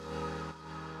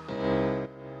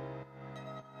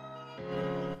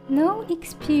No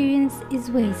experience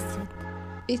is wasted.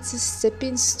 It's a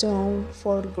stepping stone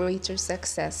for greater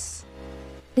success.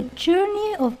 The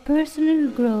journey of personal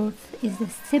growth is a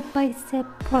step-by-step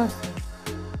process.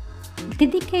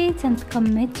 Dedicate and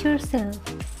commit yourself,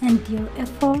 and your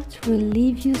effort will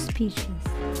leave you speechless.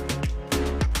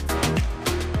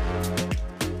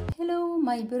 Hello,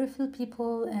 my beautiful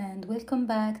people, and welcome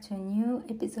back to a new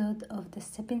episode of the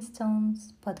Stepping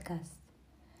Stones podcast.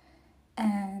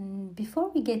 And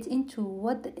before we get into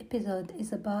what the episode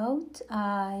is about,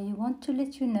 I want to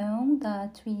let you know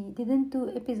that we didn't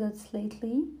do episodes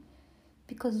lately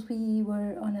because we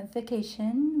were on a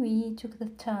vacation. We took the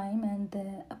time and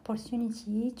the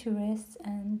opportunity to rest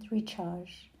and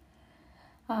recharge.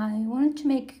 I wanted to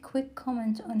make a quick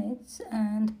comment on it,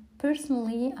 and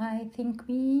personally, I think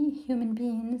we human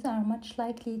beings are much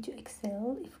likely to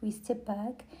excel if we step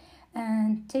back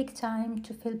and take time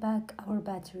to fill back our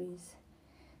batteries.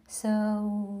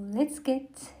 So let's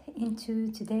get into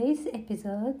today's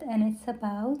episode, and it's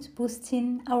about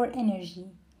boosting our energy.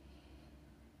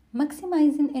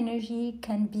 Maximizing energy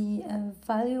can be a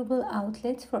valuable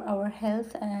outlet for our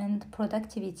health and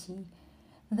productivity.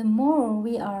 The more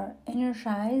we are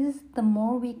energized, the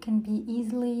more we can be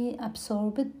easily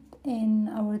absorbed in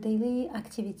our daily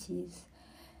activities.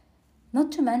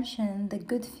 Not to mention the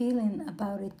good feeling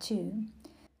about it too.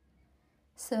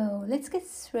 So let's get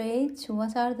straight to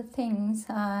what are the things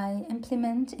I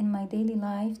implement in my daily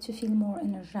life to feel more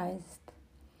energized.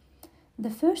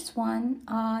 The first one,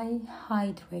 I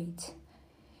hydrate.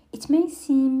 It may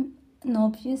seem an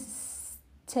obvious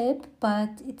step,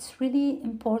 but it's really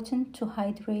important to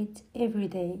hydrate every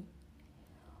day.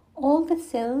 All the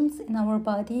cells in our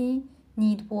body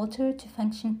need water to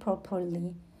function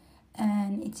properly,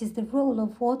 and it is the role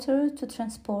of water to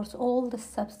transport all the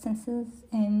substances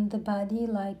in the body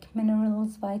like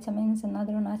minerals, vitamins, and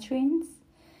other nutrients.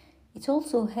 It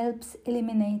also helps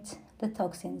eliminate the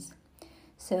toxins.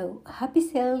 So happy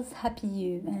cells, happy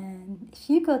you, and if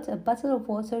you got a bottle of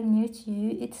water near to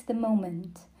you, it's the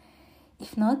moment.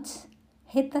 If not,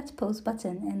 hit that pause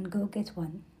button and go get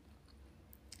one.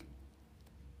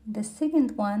 The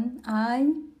second one,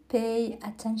 I pay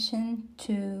attention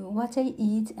to what I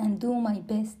eat and do my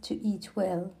best to eat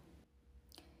well.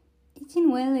 Eating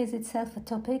well is itself a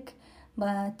topic,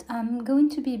 but I'm going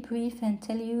to be brief and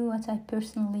tell you what I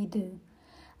personally do.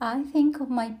 I think of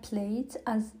my plate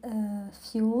as a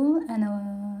fuel and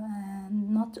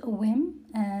not a whim,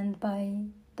 and by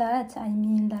that I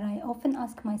mean that I often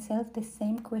ask myself the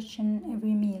same question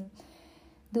every meal.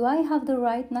 Do I have the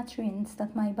right nutrients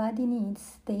that my body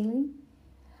needs daily?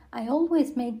 I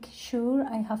always make sure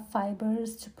I have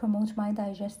fibers to promote my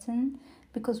digestion,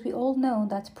 because we all know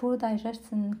that poor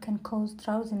digestion can cause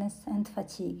drowsiness and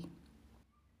fatigue.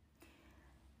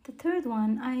 The third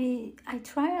one, I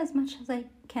try as much as I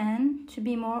can to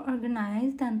be more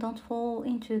organized and don't fall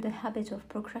into the habit of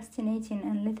procrastinating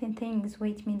and letting things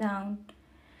weight me down.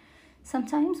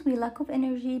 Sometimes we lack of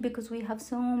energy because we have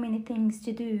so many things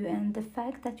to do, and the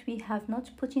fact that we have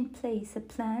not put in place a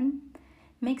plan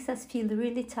makes us feel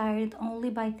really tired only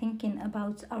by thinking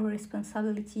about our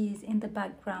responsibilities in the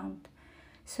background.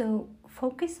 So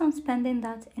focus on spending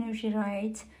that energy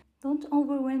right. Don't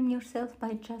overwhelm yourself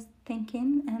by just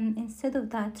thinking, and instead of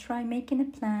that, try making a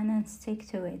plan and stick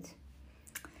to it.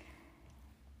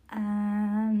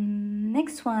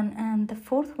 Next one, and the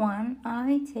fourth one,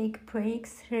 I take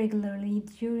breaks regularly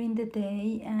during the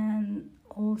day and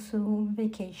also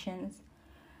vacations.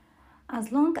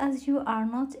 As long as you are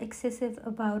not excessive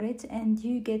about it and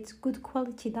you get good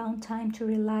quality downtime to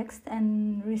relax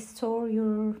and restore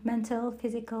your mental,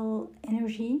 physical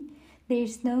energy, there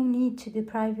is no need to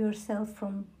deprive yourself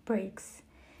from breaks.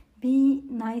 Be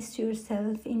nice to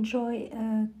yourself, enjoy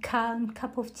a calm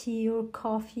cup of tea or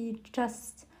coffee,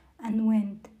 just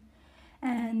unwind.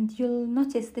 And you'll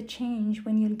notice the change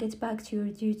when you'll get back to your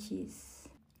duties.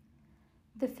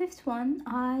 The fifth one,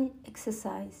 I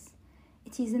exercise.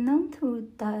 It is a known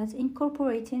truth that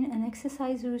incorporating an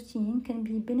exercise routine can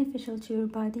be beneficial to your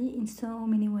body in so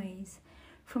many ways,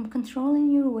 from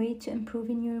controlling your weight to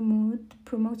improving your mood,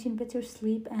 promoting better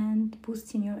sleep, and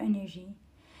boosting your energy.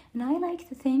 And I like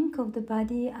to think of the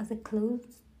body as a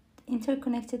closed,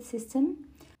 interconnected system.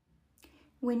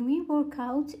 When we work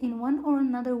out in one or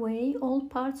another way, all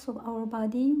parts of our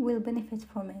body will benefit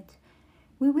from it.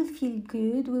 We will feel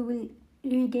good, we will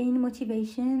regain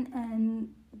motivation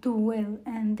and do well,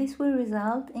 and this will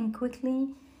result in quickly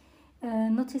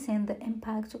noticing the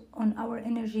impact on our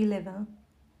energy level.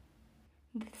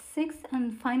 The sixth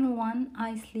and final one,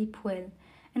 I sleep well.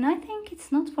 And I think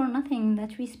it's not for nothing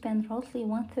that we spend roughly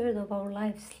 1/3 of our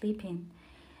lives sleeping.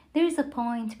 There is a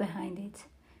point behind it.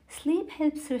 Sleep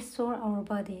helps restore our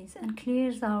bodies and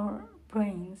clears our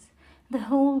brains. The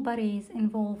whole body is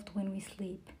involved when we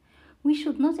sleep. We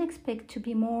should not expect to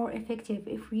be more effective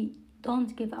if we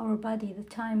don't give our body the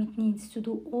time it needs to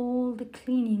do all the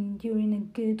cleaning during a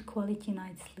good quality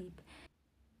night's sleep.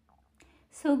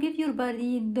 So give your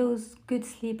body those good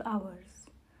sleep hours.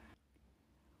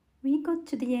 We got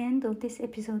to the end of this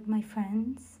episode, my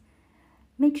friends.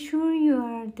 Make sure you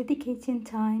are dedicating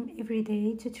time every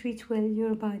day to treat well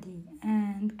your body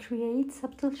and create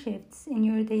subtle shifts in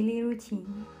your daily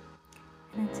routine.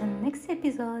 And until next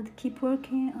episode, keep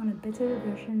working on a better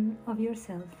version of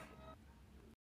yourself.